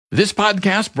This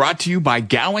podcast brought to you by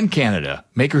Gowan Canada,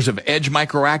 makers of Edge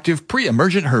Microactive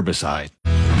pre-emergent herbicide.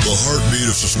 The heartbeat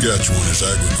of Saskatchewan is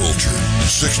agriculture.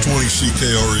 620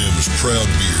 CKRM is proud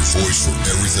to be your voice for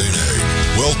everything ag.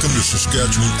 Welcome to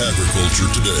Saskatchewan Agriculture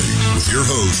Today with your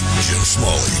host, Jim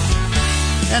Smalley.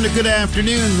 And a good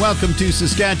afternoon. Welcome to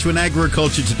Saskatchewan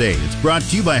Agriculture Today. It's brought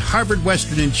to you by Harvard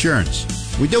Western Insurance.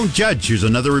 We don't judge. Here's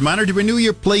another reminder to renew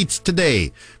your plates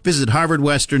today. Visit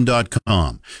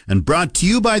harvardwestern.com. And brought to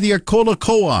you by the Arcola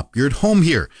Co-op. You're at home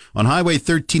here on Highway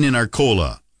 13 in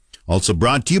Arcola. Also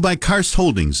brought to you by Karst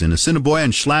Holdings in Assiniboia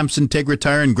and Schlamps Integra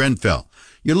Tire in Grenfell,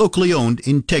 your locally owned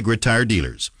Integra Tire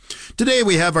dealers. Today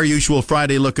we have our usual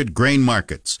Friday look at grain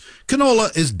markets.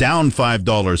 Canola is down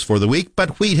 $5 for the week,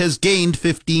 but wheat has gained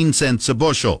 15 cents a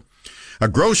bushel. A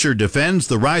grocer defends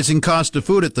the rising cost of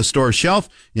food at the store shelf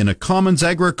in a Commons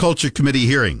Agriculture Committee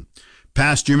hearing.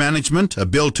 Pasture management, a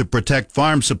bill to protect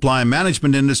farm supply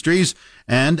management industries,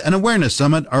 and an awareness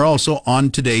summit are also on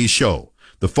today's show.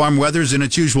 The farm weather's in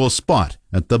its usual spot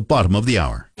at the bottom of the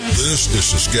hour. This is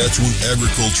Saskatchewan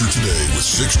Agriculture Today with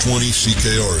 620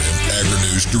 CKRM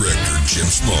Agri-News Director Jim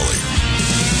Smalley.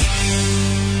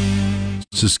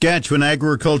 Saskatchewan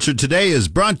Agriculture Today is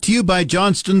brought to you by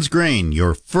Johnston's Grain,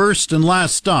 your first and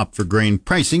last stop for grain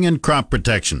pricing and crop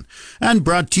protection. And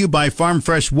brought to you by Farm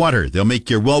Fresh Water. They'll make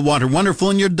your well water wonderful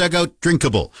and your dugout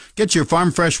drinkable. Get your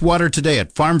Farm Fresh Water today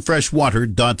at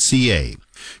farmfreshwater.ca.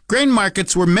 Grain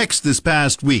markets were mixed this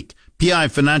past week. PI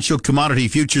Financial Commodity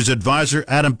Futures Advisor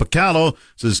Adam Picallo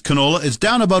says canola is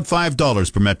down about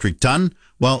 $5 per metric ton,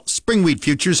 while spring wheat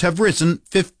futures have risen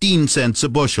 15 cents a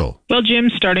bushel. Well,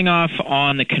 Jim, starting off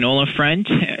on the canola front,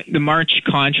 the March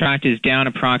contract is down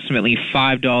approximately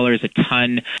 $5 a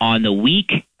ton on the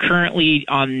week. Currently,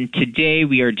 on today,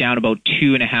 we are down about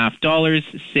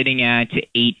 $2.50, sitting at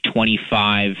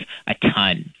 $8.25 a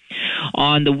ton.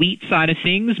 On the wheat side of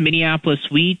things, Minneapolis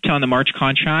wheat on the March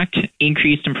contract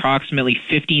increased approximately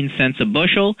 15 cents a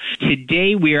bushel.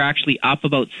 Today, we are actually up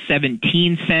about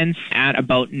 17 cents at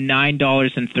about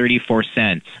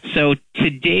 $9.34. So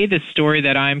today, the story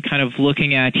that I'm kind of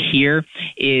looking at here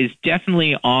is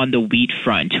definitely on the wheat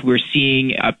front. We're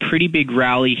seeing a pretty big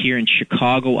rally here in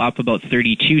Chicago, up about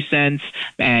 32 cents,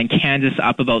 and Kansas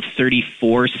up about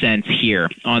 34 cents here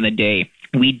on the day.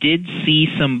 We did see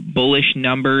some bullish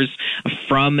numbers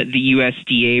from the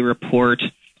USDA report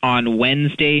on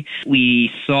Wednesday.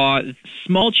 We saw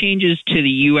small changes to the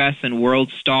U.S. and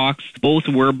world stocks. Both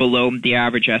were below the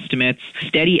average estimates.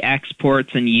 Steady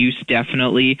exports and use,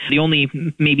 definitely. The only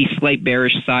maybe slight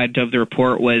bearish side of the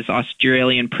report was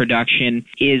Australian production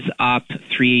is up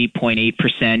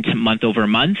 3.8% month over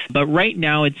month. But right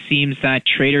now it seems that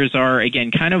traders are,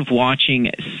 again, kind of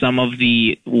watching some of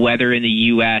the weather in the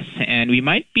U.S., and we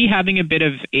might be having a bit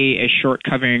of a short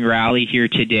covering rally here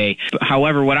today.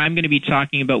 However, what I'm going to be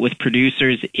talking about with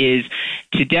producers is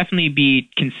to definitely be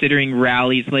considering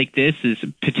rallies like this as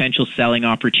potential selling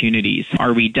opportunities.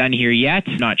 Are we done here yet?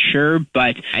 Not sure,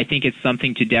 but I think it's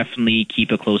something to definitely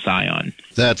keep a close eye on.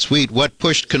 That's sweet. What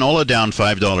pushed canola down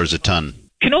 $5 a ton?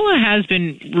 Canola has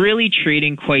been really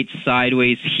trading quite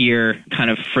sideways here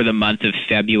kind of for the month of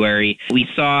February. We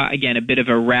saw, again, a bit of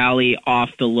a rally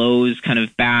off the lows kind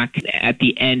of back at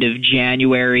the end of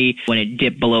January when it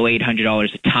dipped below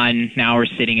 $800 a ton. Now we're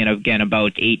sitting at, again,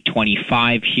 about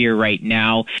 $825 here right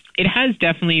now. It has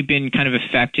definitely been kind of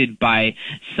affected by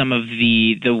some of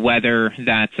the weather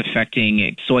that's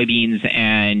affecting soybeans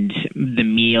and the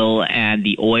meal and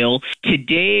the oil.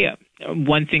 Today,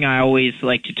 one thing I always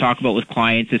like to talk about with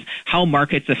clients is how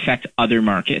markets affect other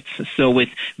markets. So with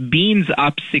beans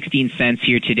up 16 cents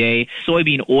here today,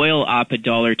 soybean oil up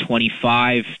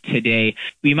 $1.25 today,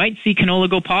 we might see canola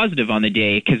go positive on the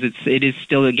day because it is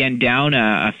still, again, down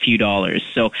a few dollars.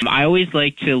 So I always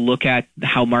like to look at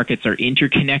how markets are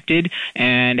interconnected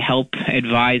and help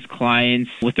advise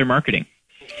clients with their marketing.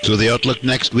 So the outlook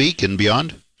next week and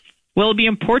beyond? Well, it'll be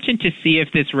important to see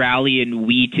if this rally in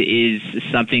wheat is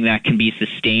something that can be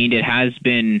sustained. It has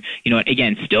been,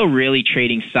 again, still really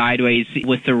trading sideways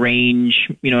with the range,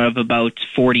 of about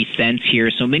 40 cents here.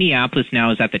 So Minneapolis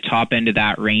now is at the top end of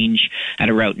that range at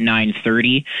around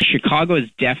 9.30. Chicago is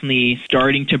definitely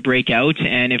starting to break out.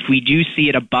 And if we do see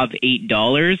it above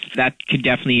 $8, that could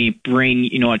definitely bring,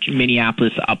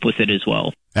 Minneapolis up with it as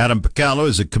well. Adam Picallo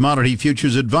is a commodity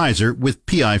futures advisor with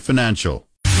PI Financial.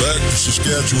 Back to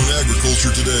Saskatchewan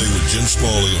Agriculture Today with Jim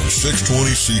Smalley on 620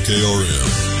 CKRM.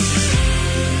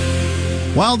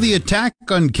 While the attack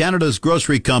on Canada's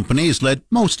grocery companies, led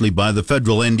mostly by the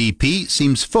federal NDP,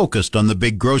 seems focused on the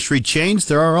big grocery chains,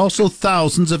 there are also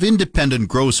thousands of independent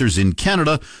grocers in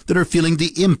Canada that are feeling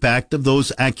the impact of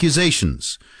those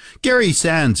accusations. Gary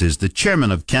Sands is the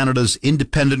chairman of Canada's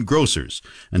Independent Grocers,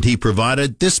 and he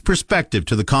provided this perspective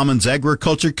to the Commons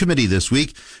Agriculture Committee this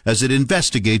week as it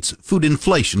investigates food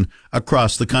inflation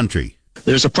across the country.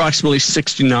 There's approximately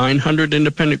 6,900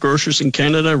 independent grocers in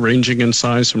Canada, ranging in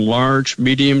size from large,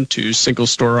 medium to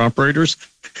single-store operators.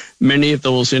 Many of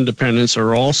those independents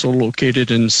are also located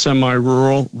in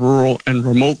semi-rural, rural, and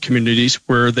remote communities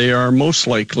where they are most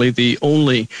likely the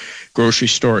only grocery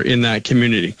store in that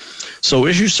community. So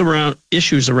issues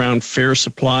around fair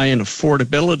supply and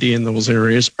affordability in those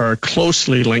areas are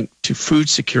closely linked to food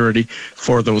security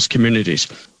for those communities.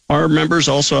 Our members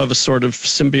also have a sort of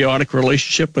symbiotic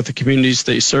relationship with the communities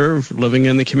they serve, living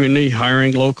in the community,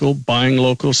 hiring local, buying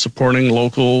local, supporting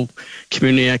local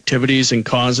community activities and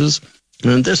causes.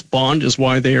 And this bond is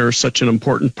why they are such an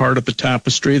important part of the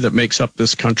tapestry that makes up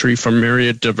this country from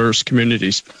myriad diverse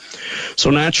communities.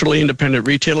 So naturally, independent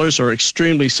retailers are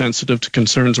extremely sensitive to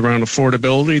concerns around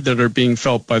affordability that are being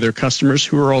felt by their customers,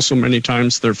 who are also many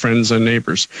times their friends and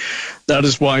neighbors. That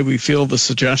is why we feel the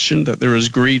suggestion that there is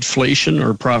greedflation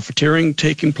or profiteering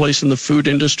taking place in the food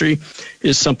industry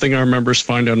is something our members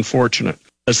find unfortunate.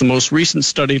 As the most recent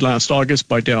study last August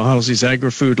by Dalhousie's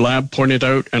Agri-Food Lab pointed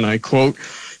out, and I quote,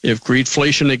 "If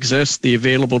greedflation exists, the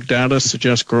available data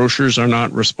suggests grocers are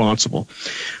not responsible."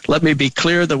 Let me be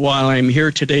clear that while I am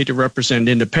here today to represent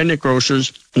independent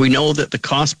grocers, we know that the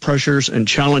cost pressures and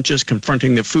challenges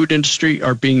confronting the food industry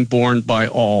are being borne by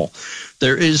all.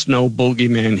 There is no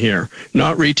bogeyman here,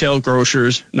 not retail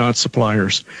grocers, not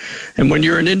suppliers. And when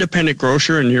you're an independent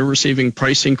grocer and you're receiving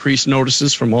price increase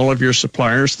notices from all of your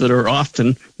suppliers that are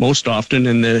most often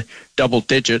in the double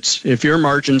digits, if your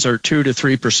margins are 2 to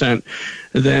 3%,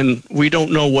 then we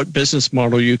don't know what business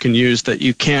model you can use that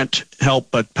you can't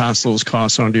help but pass those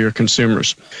costs on to your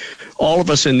consumers. All of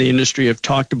us in the industry have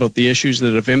talked about the issues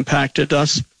that have impacted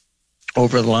us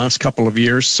over the last couple of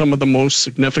years. Some of the most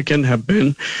significant have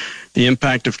been the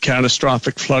impact of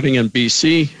catastrophic flooding in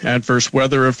BC, adverse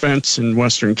weather events in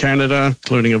Western Canada,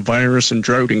 including a virus and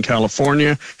drought in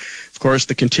California, of course,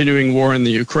 the continuing war in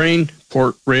the Ukraine,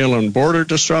 port, rail, and border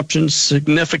disruptions,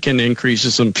 significant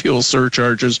increases in fuel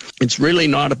surcharges. It's really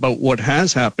not about what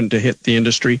has happened to hit the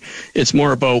industry. It's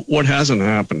more about what hasn't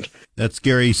happened. That's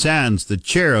Gary Sands, the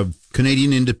chair of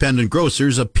Canadian Independent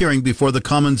Grocers, appearing before the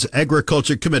Commons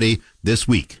Agriculture Committee this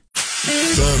week.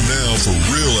 Time now for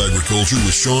Real Agriculture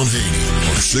with Sean Haney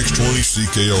on 620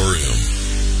 CKRM.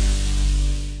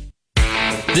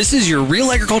 This is your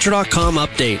RealAgriculture.com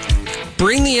update.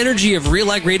 Bring the energy of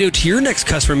Real Ag Radio to your next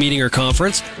customer meeting or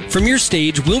conference. From your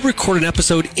stage, we'll record an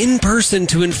episode in person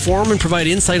to inform and provide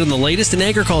insight on the latest in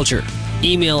agriculture.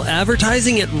 Email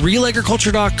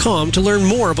advertising@realagriculture.com to learn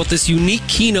more about this unique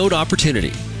keynote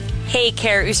opportunity. Hey,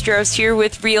 Kara Oostros here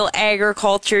with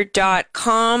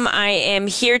RealAgriculture.com. I am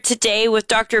here today with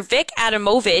Dr. Vic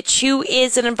Adamovich, who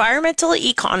is an environmental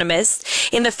economist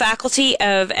in the Faculty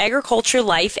of Agriculture,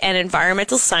 Life, and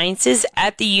Environmental Sciences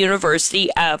at the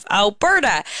University of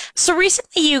Alberta. So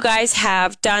recently you guys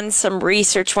have done some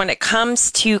research when it comes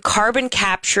to carbon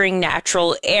capturing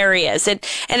natural areas. And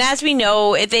as we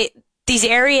know, these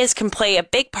areas can play a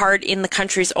big part in the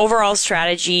country's overall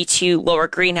strategy to lower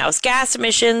greenhouse gas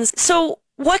emissions. So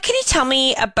what can you tell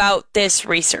me about this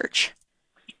research?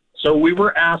 So we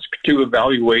were asked to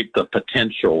evaluate the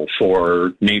potential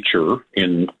for nature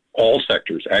in all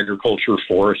sectors, agriculture,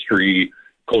 forestry,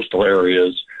 coastal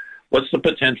areas. What's the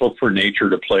potential for nature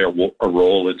to play a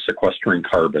role in sequestering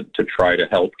carbon to try to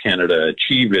help Canada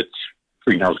achieve its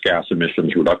greenhouse gas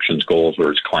emissions reductions goals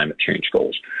or its climate change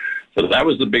goals? So that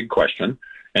was the big question.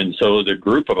 And so the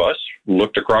group of us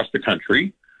looked across the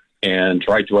country and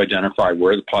tried to identify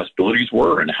where the possibilities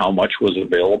were and how much was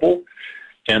available.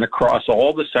 And across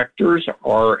all the sectors,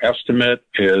 our estimate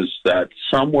is that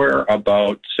somewhere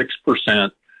about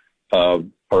 6%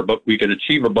 we could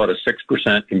achieve about a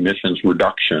 6% emissions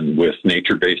reduction with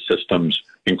nature-based systems,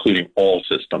 including all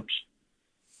systems.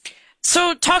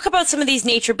 So talk about some of these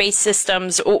nature-based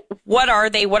systems. What are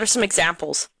they? What are some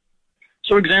examples?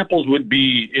 So examples would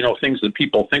be, things that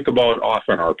people think about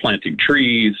often are planting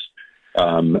trees.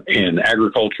 In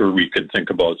agriculture, we could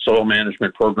think about soil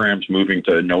management programs, moving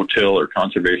to no-till or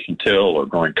conservation till or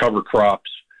growing cover crops.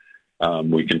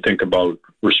 We can think about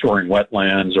restoring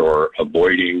wetlands or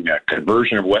avoiding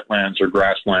conversion of wetlands or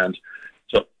grasslands.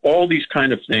 So all these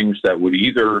kind of things that would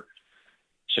either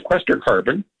sequester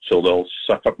carbon, so they'll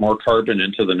suck up more carbon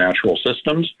into the natural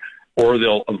systems, or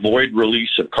they'll avoid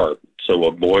release of carbon, so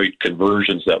avoid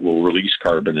conversions that will release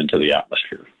carbon into the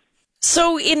atmosphere.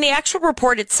 So in the actual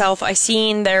report itself, I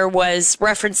seen there was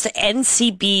reference to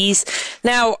NCBs.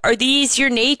 Now, are these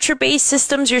your nature-based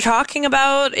systems you're talking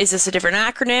about? Is this a different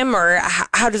acronym, or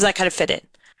how does that kind of fit in?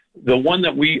 The one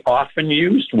that we often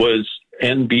used was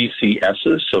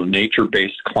NBCSs, so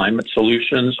nature-based climate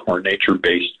solutions or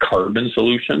nature-based carbon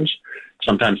solutions.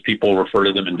 Sometimes people refer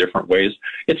to them in different ways.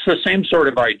 It's the same sort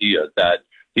of idea that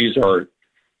these are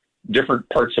different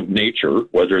parts of nature,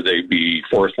 whether they be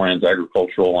forest lands,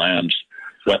 agricultural lands,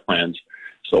 wetlands.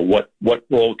 So what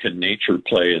role can nature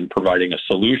play in providing a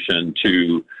solution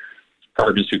to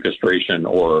carbon sequestration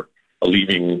or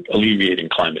alleviating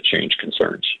climate change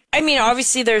concerns? I mean,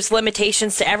 obviously there's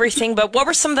limitations to everything, but what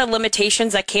were some of the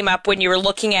limitations that came up when you were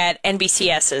looking at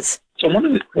NBCSs? So one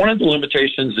of the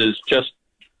limitations is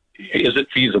it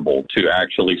feasible to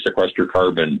actually sequester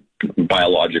carbon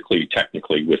biologically,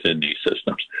 technically within these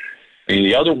systems? And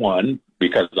the other one,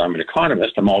 because I'm an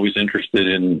economist, I'm always interested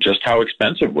in just how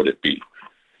expensive would it be.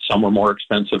 Some are more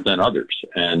expensive than others.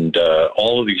 And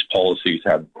all of these policies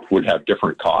would have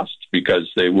different costs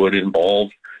because they would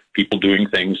involve people doing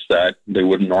things that they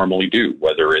wouldn't normally do,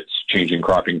 whether it's changing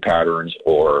cropping patterns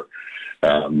or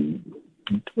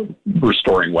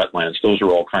restoring wetlands. Those are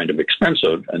all kind of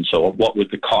expensive. And so what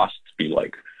would the costs be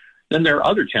like? Then there are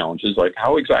other challenges, like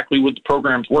how exactly would the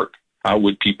programs work? How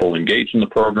would people engage in the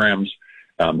programs?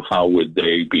 How would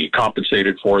they be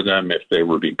compensated for them if they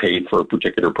were being paid for a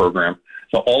particular program?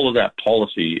 So all of that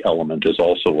policy element is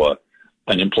also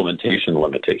an implementation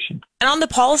limitation. And on the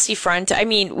policy front, I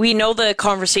mean, we know the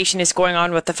conversation is going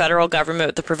on with the federal government,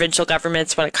 with the provincial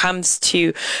governments when it comes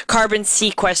to carbon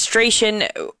sequestration.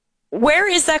 Where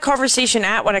is that conversation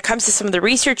at when it comes to some of the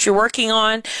research you're working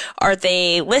on? Are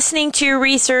they listening to your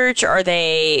research?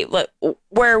 Where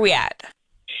are we at?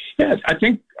 Yeah, I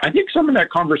think some of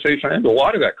that conversation, and a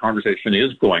lot of that conversation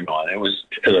is going on. It was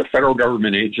the federal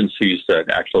government agencies that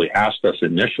actually asked us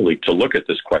initially to look at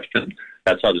this question.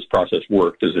 That's how this process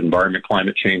worked, is Environment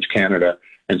Climate Change Canada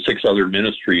and 6 other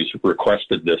ministries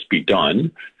requested this be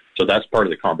done. So that's part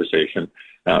of the conversation.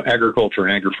 Agriculture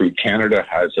and Agri-Food Canada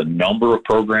has a number of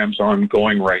programs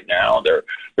ongoing right now.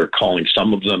 They're calling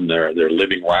some of them their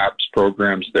Living Labs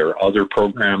programs. There are other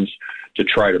programs to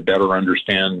try to better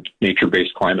understand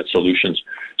nature-based climate solutions.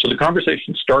 So the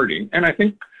conversation's starting, and I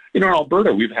think, in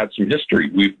Alberta, we've had some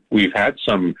history. We've had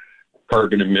some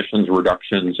carbon emissions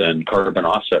reductions and carbon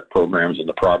offset programs in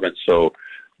the province, so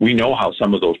we know how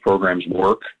some of those programs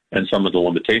work and some of the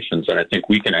limitations, and I think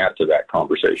we can add to that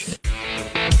conversation.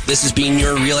 This has been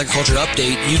your Real Agriculture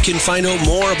Update. You can find out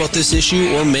more about this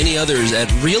issue or many others at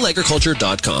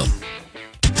realagriculture.com.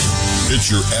 It's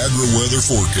your agri-weather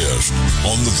forecast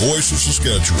on the Voice of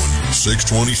Saskatchewan,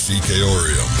 620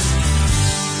 CKRM.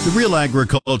 The Real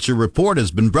Agriculture Report has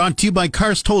been brought to you by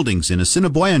Karst Holdings in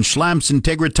Assiniboia and Schlamps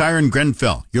Integra Tire in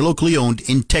Grenfell, your locally owned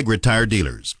Integra Tire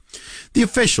dealers. The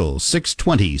official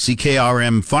 620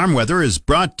 CKRM farm weather is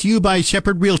brought to you by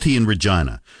Shepherd Realty in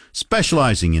Regina,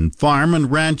 specializing in farm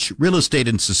and ranch real estate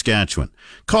in Saskatchewan.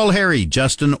 Call Harry,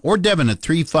 Justin, or Devin at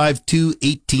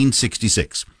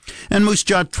 352-1866. And Moose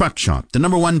Jaw Truck Shop, the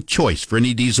 #1 choice for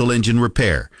any diesel engine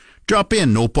repair. Drop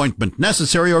in, no appointment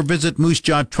necessary, or visit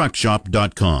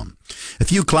moosejawtruckshop.com. A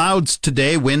few clouds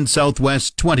today, wind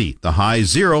southwest 20, the high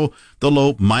 0, the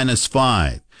low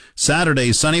 -5.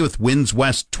 Saturday, sunny with winds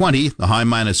west 20, the high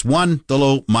 -1, the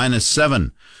low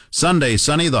 -7. Sunday,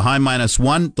 sunny, the high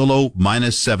 -1, the low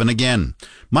 -7 again.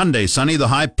 Monday, sunny, the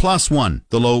high +1,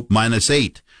 the low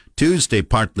 -8. Tuesday,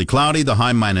 partly cloudy, the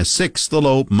high -6, the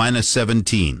low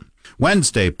 -17.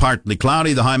 Wednesday, partly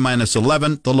cloudy, the high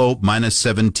 -11, the low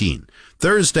 -17.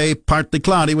 Thursday, partly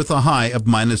cloudy with a high of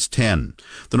 -10.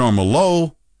 The normal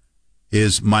low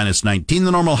is -19.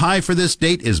 The normal high for this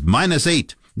date is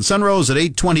 -8. The sun rose at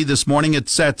 8:20 this morning. It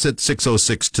sets at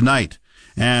 6:06 tonight.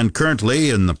 And currently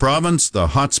in the province, the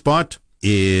hot spot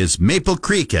is Maple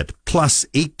Creek at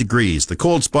 +8 degrees. The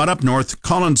cold spot up north,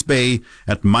 Collins Bay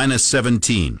at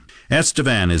 -17.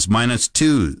 Estevan is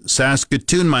 -2,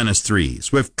 Saskatoon -3,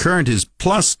 Swift Current is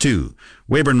 +2,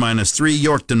 Weyburn -3,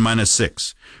 Yorkton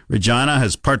 -6. Regina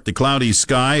has partly cloudy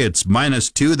sky, it's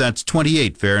 -2, that's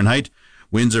 28 Fahrenheit.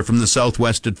 Winds are from the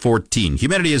southwest at 14.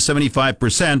 Humidity is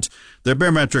 75%, the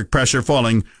barometric pressure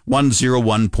falling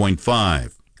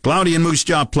 101.5. Cloudy in Moose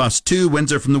Jaw +2,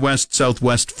 winds are from the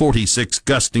west-southwest 46,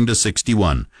 gusting to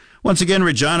 61. Once again,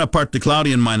 Regina partly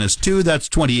cloudy and -2, that's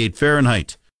 28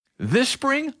 Fahrenheit. This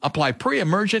spring, apply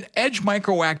pre-emergent Edge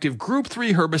Microactive Group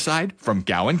 3 herbicide from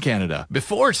Gowan, Canada,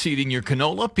 before seeding your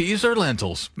canola, peas, or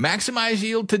lentils. Maximize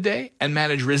yield today and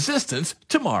manage resistance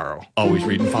tomorrow. Always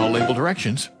read and follow label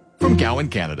directions from Gowan,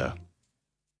 Canada.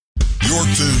 You're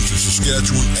tuned to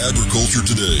Saskatchewan Agriculture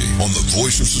Today on the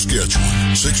Voice of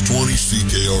Saskatchewan, 620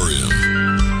 CKRM.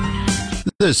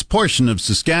 This portion of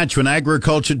Saskatchewan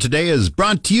Agriculture Today is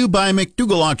brought to you by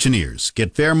McDougall Auctioneers.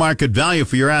 Get fair market value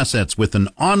for your assets with an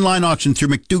online auction through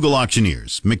McDougall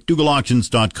Auctioneers,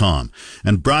 McDougallAuctions.com.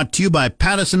 And brought to you by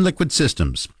Pattison Liquid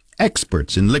Systems,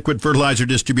 experts in liquid fertilizer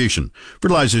distribution.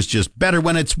 Fertilizer's just better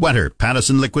when it's wetter.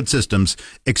 Pattison Liquid Systems,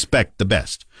 expect the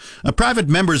best. A private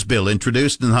member's bill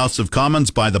introduced in the House of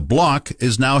Commons by the Bloc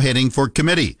is now heading for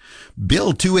committee.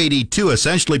 Bill 282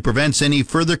 essentially prevents any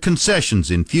further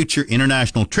concessions in future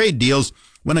international trade deals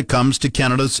when it comes to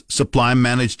Canada's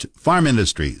supply-managed farm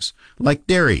industries, like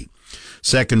dairy.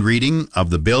 Second reading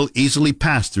of the bill easily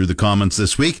passed through the Commons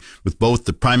this week, with both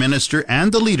the Prime Minister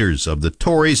and the leaders of the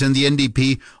Tories and the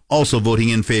NDP also voting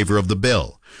in favor of the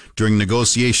bill. During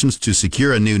negotiations to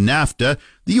secure a new NAFTA,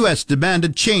 the U.S.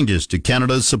 demanded changes to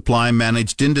Canada's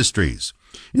supply-managed industries.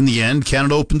 In the end,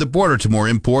 Canada opened the border to more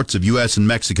imports of U.S. and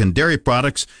Mexican dairy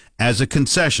products as a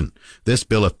concession. This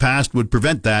bill, if passed, would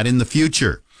prevent that in the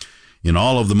future. In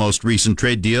all of the most recent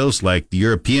trade deals, like the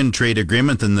European Trade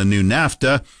Agreement and the new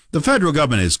NAFTA, the federal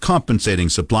government is compensating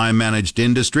supply-managed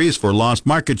industries for lost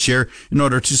market share in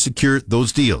order to secure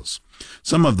those deals.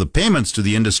 Some of the payments to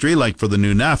the industry, like for the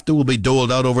new NAFTA, will be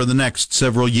doled out over the next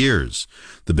several years.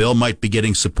 The bill might be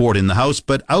getting support in the House,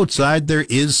 but outside there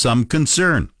is some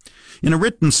concern. In a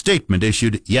written statement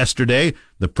issued yesterday,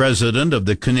 the president of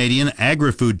the Canadian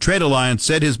Agri-Food Trade Alliance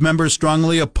said his members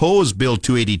strongly oppose Bill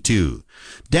 282.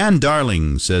 Dan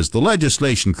Darling says the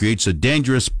legislation creates a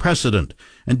dangerous precedent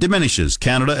and diminishes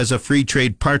Canada as a free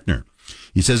trade partner.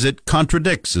 He says it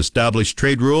contradicts established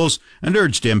trade rules and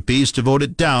urged MPs to vote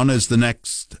it down as the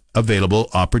next available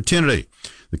opportunity.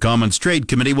 The Commons Trade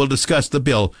Committee will discuss the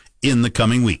bill in the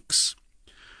coming weeks.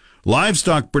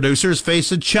 Livestock producers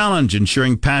face a challenge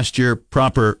ensuring pasture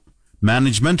proper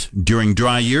management during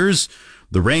dry years.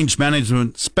 The range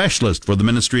management specialist for the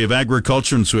Ministry of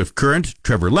Agriculture in Swift Current,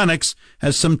 Trevor Lennox,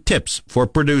 has some tips for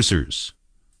producers.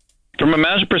 From a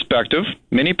management perspective,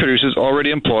 many producers already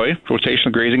employ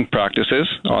rotational grazing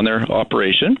practices on their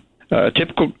operation. A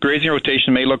typical grazing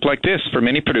rotation may look like this for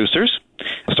many producers,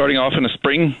 starting off in a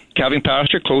spring calving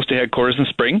pasture close to headquarters in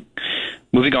spring,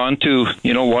 moving on to,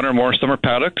 one or more summer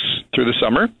paddocks through the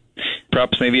summer,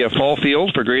 perhaps maybe a fall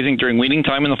field for grazing during weaning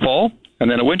time in the fall,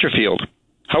 and then a winter field.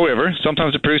 However,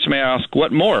 sometimes the producer may ask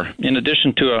what more, in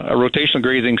addition to a rotational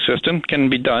grazing system, can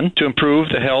be done to improve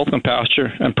the health and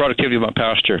pasture and productivity of a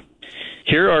pasture.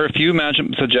 Here are a few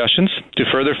management suggestions to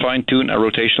further fine-tune a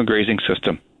rotational grazing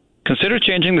system. Consider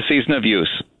changing the season of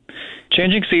use.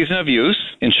 Changing season of use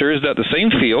ensures that the same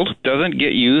field doesn't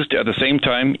get used at the same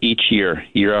time each year,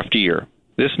 year after year.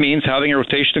 This means having a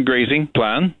rotational grazing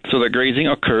plan so that grazing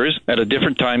occurs at a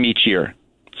different time each year.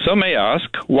 Some may ask,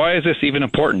 why is this even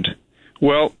important?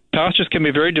 Well, pastures can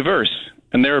be very diverse,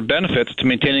 and there are benefits to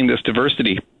maintaining this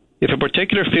diversity. If a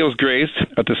particular field is grazed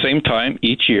at the same time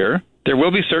each year, there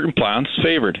will be certain plants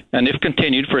favored, and if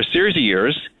continued for a series of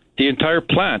years, the entire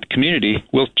plant community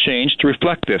will change to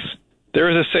reflect this. There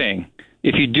is a saying,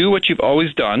 if you do what you've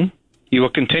always done, you will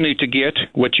continue to get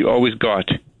what you always got.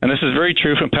 And this is very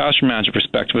true from a pasture management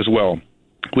perspective as well.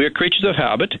 We are creatures of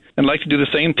habit and like to do the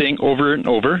same thing over and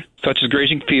over, such as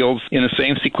grazing fields in the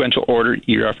same sequential order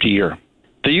year after year.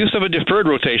 The use of a deferred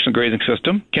rotational grazing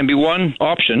system can be one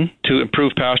option to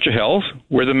improve pasture health,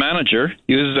 where the manager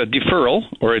uses a deferral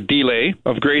or a delay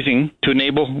of grazing to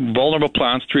enable vulnerable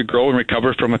plants to regrow and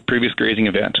recover from a previous grazing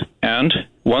event. And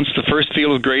once the first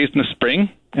field is grazed in the spring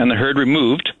and the herd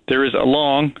removed, there is a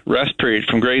long rest period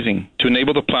from grazing to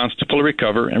enable the plants to fully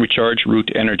recover and recharge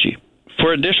root energy.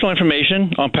 For additional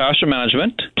information on pasture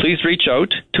management, please reach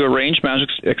out to a range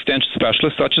management extension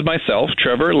specialist such as myself,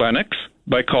 Trevor Lennox,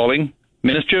 by calling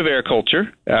Ministry of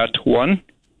Agriculture at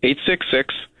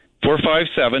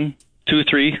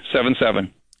 1-866-457-2377.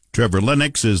 Trevor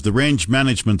Lennox is the Range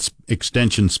Management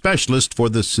Extension Specialist for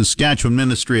the Saskatchewan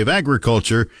Ministry of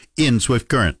Agriculture in Swift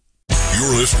Current.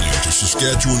 You're listening to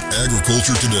Saskatchewan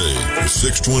Agriculture Today with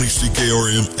 620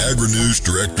 CKRM Agri-News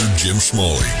Director Jim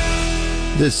Smalley.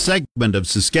 This segment of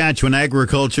Saskatchewan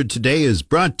Agriculture Today is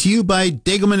brought to you by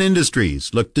Degelman Industries.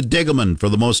 Look to Degelman for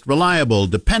the most reliable,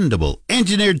 dependable,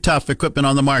 engineered tough equipment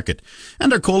on the market.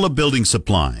 And Arcola Building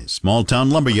Supplies, small town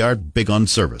lumberyard, big on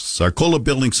service.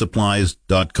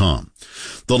 ArcolaBuildingSupplies.com.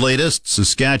 The latest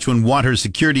Saskatchewan Water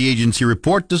Security Agency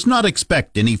report does not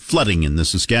expect any flooding in the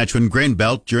Saskatchewan grain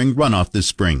belt during runoff this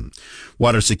spring.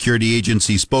 Water Security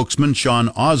Agency spokesman Sean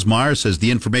Osmar says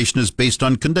the information is based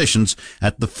on conditions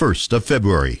at the 1st of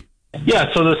February.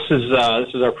 Yeah, so this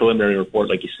is our preliminary report,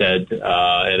 like you said,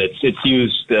 and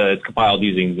it's compiled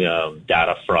using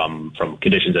data from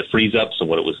conditions at freeze up, so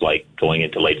what it was like going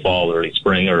into late fall, early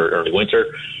spring, or early winter,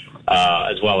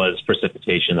 as well as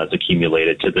precipitation that's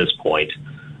accumulated to this point.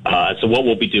 So what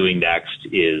we'll be doing next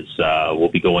is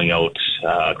we'll be going out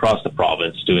across the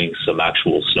province, doing some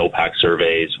actual snowpack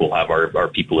surveys. We'll have our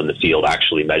people in the field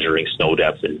actually measuring snow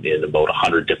depth in about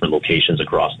 100 different locations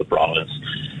across the province.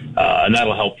 And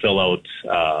that'll help fill out,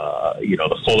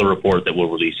 the fuller report that we'll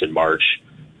release in March.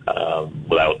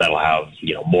 That'll have,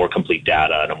 more complete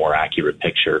data and a more accurate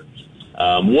picture.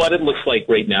 What it looks like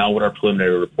right now, what our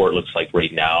preliminary report looks like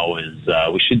right now is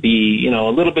we should be, a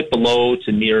little bit below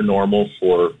to near normal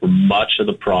for much of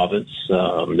the province.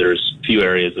 There's a few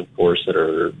areas, of course, that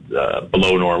are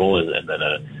below normal, and then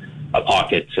a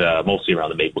pocket mostly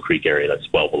around the Maple Creek area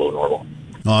that's well below normal.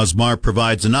 Osmar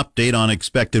provides an update on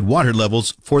expected water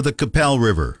levels for the Qu'Appelle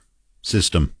River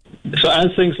system. So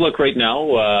as things look right now,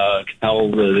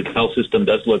 the Qu'Appelle system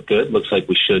does look good. Looks like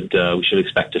we should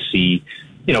expect to see,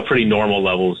 pretty normal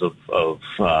levels of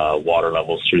water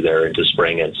levels through there into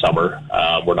spring and summer.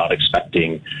 We're not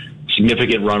expecting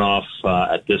significant runoff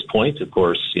at this point. Of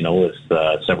course, with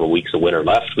several weeks of winter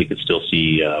left, we could still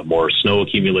see more snow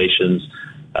accumulations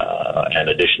and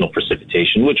additional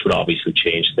precipitation, which would obviously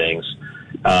change things.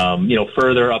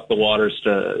 Further up the waters,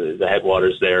 the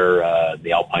headwaters there,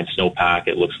 the Alpine Snowpack,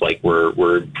 it looks like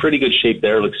we're in pretty good shape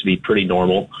there. It looks to be pretty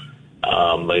normal.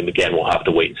 And again, we'll have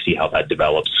to wait and see how that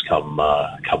develops come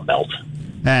melt.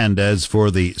 And as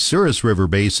for the Souris River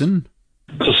Basin,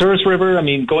 so Souris River,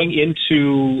 going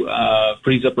into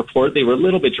freeze up report, they were a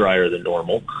little bit drier than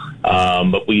normal,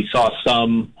 but we saw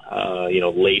some,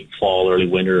 late fall, early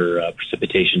winter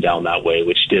precipitation down that way,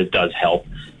 which does help.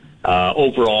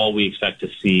 Overall, we expect to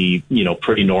see,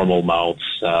 pretty normal amounts.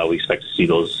 We expect to see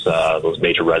those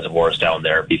major reservoirs down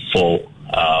there be full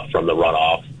from the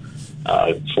runoff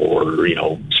for,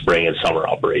 spring and summer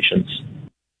operations.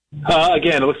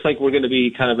 Again, it looks like we're going to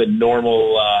be kind of a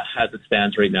normal, as it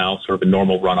stands right now, sort of a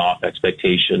normal runoff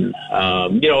expectation.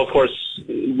 Of course,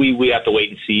 we have to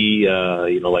wait and see,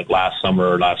 like last summer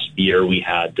or last year, we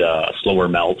had a slower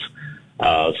melt.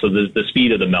 So the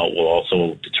speed of the melt will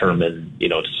also determine,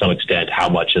 to some extent, how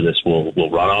much of this will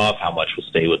run off, how much will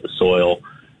stay with the soil.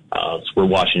 So we're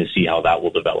watching to see how that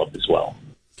will develop as well.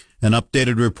 An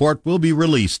updated report will be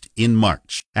released in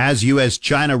March. As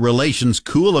U.S.-China relations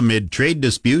cool amid trade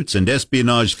disputes and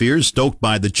espionage fears stoked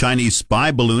by the Chinese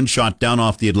spy balloon shot down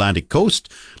off the Atlantic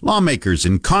coast, lawmakers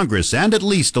in Congress and at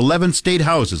least 11 state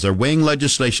houses are weighing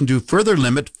legislation to further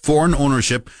limit foreign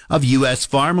ownership of U.S.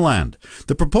 farmland.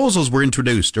 The proposals were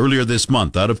introduced earlier this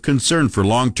month out of concern for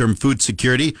long-term food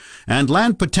security and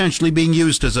land potentially being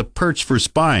used as a perch for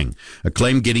spying, a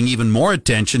claim getting even more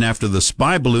attention after the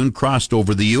spy balloon crossed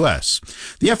over the U.S.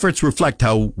 The efforts reflect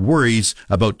how worries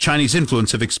about Chinese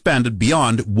influence have expanded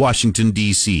beyond Washington,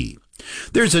 D.C.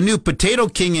 There's a new potato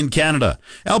king in Canada.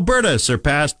 Alberta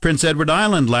surpassed Prince Edward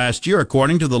Island last year,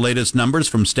 according to the latest numbers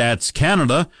from Stats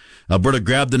Canada. Alberta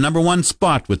grabbed the number one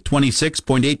spot with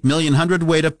 26.8 million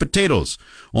hundredweight of potatoes,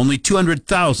 only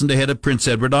 200,000 ahead of Prince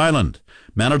Edward Island.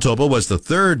 Manitoba was the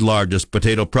third largest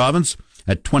potato province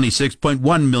at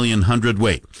 26.1 million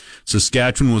hundredweight.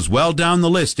 Saskatchewan was well down the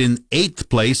list in 8th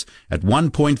place at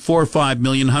 1.45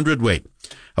 million hundredweight.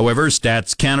 However,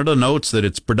 Stats Canada notes that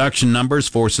its production numbers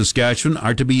for Saskatchewan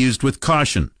are to be used with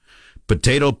caution.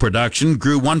 Potato production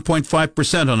grew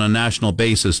 1.5% on a national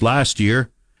basis last year.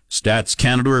 Stats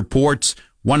Canada reports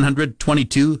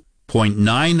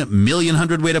 122.9 million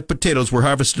hundredweight of potatoes were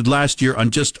harvested last year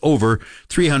on just over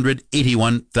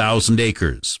 381,000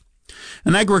 acres.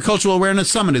 An agricultural awareness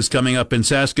summit is coming up in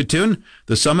Saskatoon.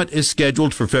 The summit is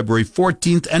scheduled for February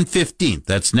 14th and 15th.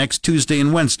 That's next Tuesday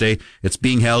and Wednesday. It's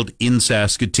being held in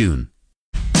Saskatoon.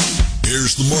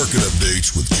 Here's the market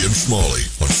updates with Jim Smalley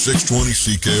on 620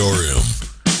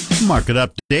 CKRM. Market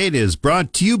Update is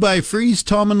brought to you by Fries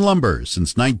Tallman Lumber.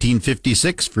 Since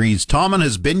 1956, Fries Tallman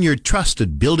has been your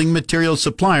trusted building material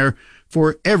supplier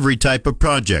for every type of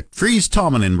project. Fries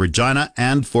Tallman in Regina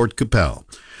and Fort Qu'Appelle.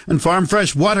 And Farm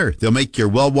Fresh Water. They'll make your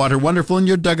well water wonderful and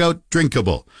your dugout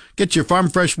drinkable. Get your Farm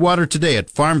Fresh Water today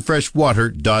at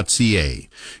farmfreshwater.ca.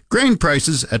 Grain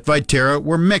prices at Viterra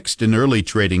were mixed in early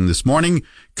trading this morning.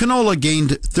 Canola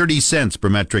gained 30 cents per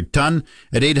metric ton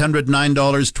at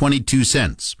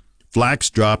 $809.22. Flax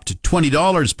dropped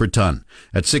 $20 per ton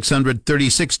at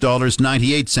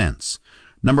 $636.98.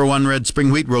 Number 1 red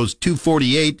spring wheat rose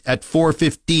 $2.48 at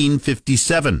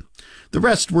 $415.57. The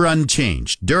rest were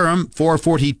unchanged. Durum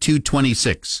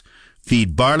 $442.26.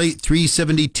 Feed barley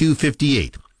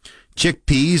 $372.58.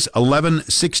 Chickpeas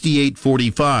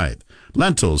 $1168.45.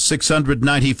 Lentils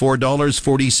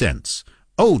 $694.40.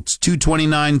 Oats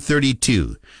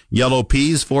 $229.32. Yellow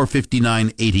peas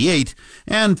 $459.88,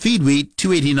 and feed wheat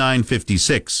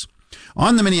 $289.56.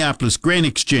 On the Minneapolis Grain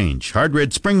Exchange, hard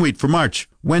red spring wheat for March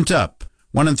went up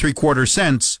 1 3/4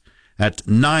 cents at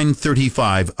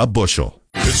 $9.35 a bushel.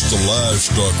 It's the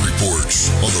Livestock Reports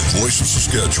on the Voice of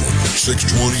Saskatchewan,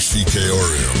 620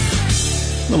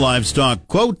 CKRM. The livestock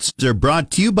quotes are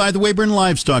brought to you by the Weyburn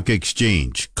Livestock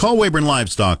Exchange. Call Weyburn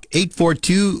Livestock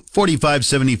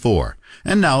 842-4574.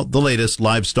 And now the latest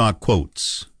livestock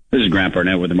quotes. This is Grant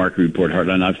Barnett with the Market Report,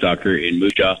 Heartland Livestock here in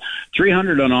Moose Jaw.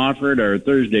 300 on offer at our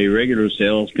Thursday regular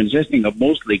sales, consisting of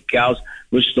mostly cows,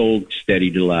 was sold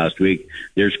steady to last week.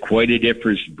 There's quite a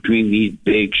difference between these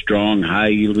big, strong,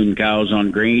 high-yielding cows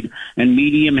on grain and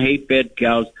medium hay-fed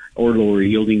cows or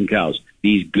lower-yielding cows.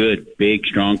 These good, big,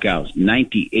 strong cows,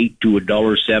 $98 to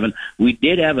 $1.07. We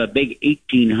did have a big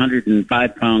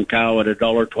 1,805-pound cow at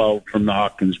 $1.12 from the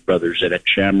Hawkins brothers at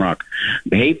Shamrock.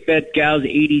 The hay-fed cows,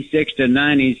 $86 to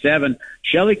 $97.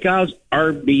 Shelly cows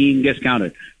are being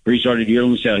discounted. Pre-sorted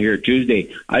yearling sale here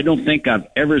Tuesday. I don't think I've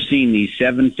ever seen these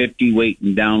 750 weight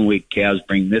and down weight calves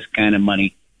bring this kind of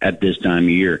money at this time of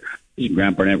year. This is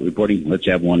Grant Barnett reporting. Let's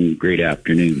have one great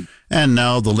afternoon. And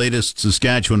now the latest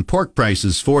Saskatchewan pork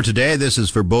prices for today. This is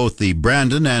for both the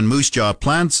Brandon and Moose Jaw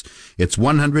plants. It's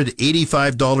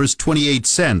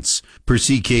 $185.28 per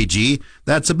CKG.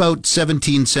 That's about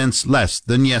 17 cents less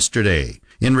than yesterday.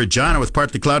 In Regina, with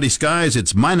partly cloudy skies,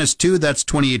 it's -2. That's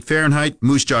 28 Fahrenheit.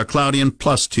 Moose Jaw cloudy and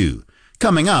 +2.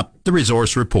 Coming up, the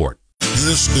Resource Report.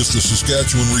 This is the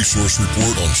Saskatchewan Resource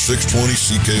Report on 620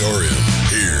 CKRM.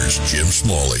 Here's Jim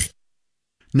Smalley.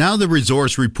 Now the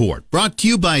Resource Report, brought to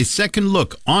you by Second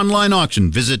Look Online Auction.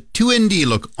 Visit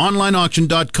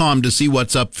 2ndlookonlineauction.com to see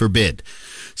what's up for bid.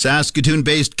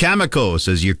 Saskatoon-based Cameco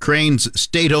says Ukraine's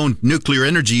state-owned nuclear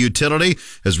energy utility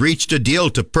has reached a deal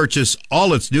to purchase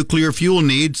all its nuclear fuel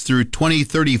needs through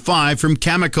 2035 from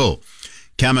Cameco.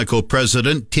 Cameco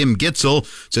President Tim Gitzel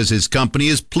says his company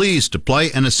is pleased to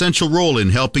play an essential role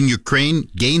in helping Ukraine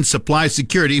gain supply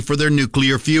security for their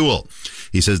nuclear fuel.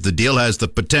 He says the deal has the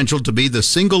potential to be the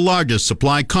single largest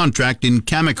supply contract in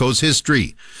Cameco's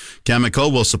history. Cameco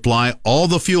will supply all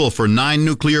the fuel for 9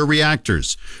 nuclear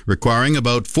reactors, requiring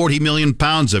about 40 million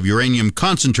pounds of uranium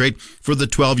concentrate for the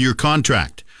 12-year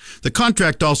contract. The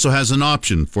contract also has an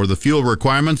option for the fuel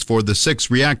requirements for the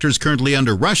 6 reactors currently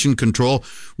under Russian control,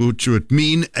 which would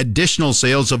mean additional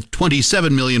sales of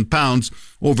 27 million pounds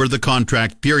over the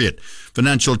contract period.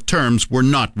 Financial terms were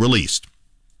not released.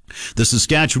 The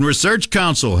Saskatchewan Research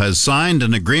Council has signed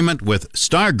an agreement with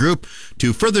Star Group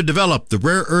to further develop the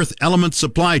rare earth element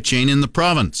supply chain in the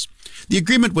province. The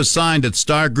agreement was signed at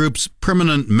Star Group's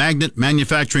permanent magnet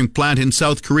manufacturing plant in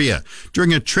South Korea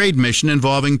during a trade mission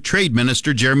involving Trade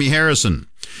Minister Jeremy Harrison.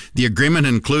 The agreement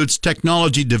includes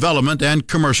technology development and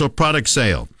commercial product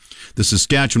sale. The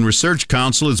Saskatchewan Research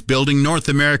Council is building North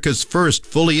America's first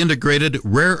fully integrated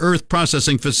rare earth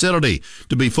processing facility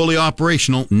to be fully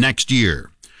operational next year.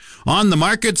 On the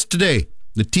markets today,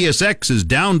 the TSX is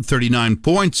down 39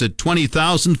 points at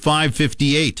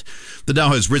 20,558. The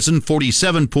Dow has risen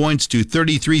 47 points to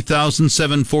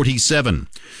 33,747.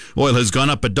 Oil has gone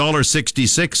up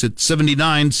 $1.66 at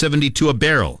 $79.72 a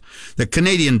barrel. The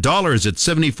Canadian dollar is at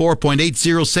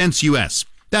 74.80 cents U.S.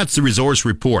 That's the Resource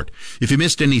Report. If you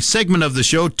missed any segment of the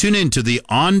show, tune in to the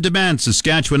on-demand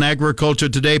Saskatchewan Agriculture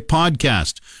Today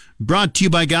podcast, brought to you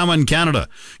by Gowan Canada.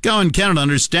 Gowan Canada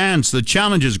understands the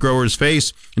challenges growers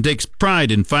face and takes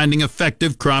pride in finding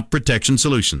effective crop protection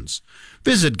solutions.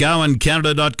 Visit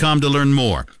GowanCanada.com to learn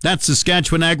more. That's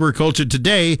Saskatchewan Agriculture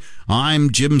Today.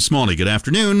 I'm Jim Smalley. Good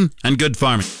afternoon and good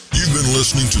farming. You've been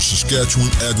listening to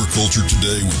Saskatchewan Agriculture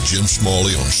Today with Jim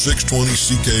Smalley on 620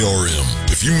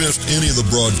 CKRM. If you missed any of the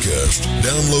broadcast,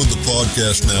 download the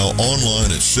podcast now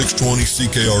online at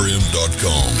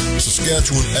 620CKRM.com.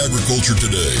 Saskatchewan Agriculture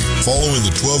Today, following the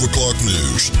 12 o'clock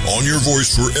news, on your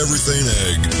voice for everything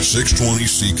ag, 620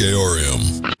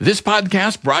 CKRM. This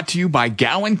podcast brought to you by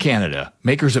Gowan Canada,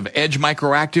 makers of Edge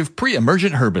Microactive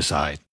pre-emergent herbicide.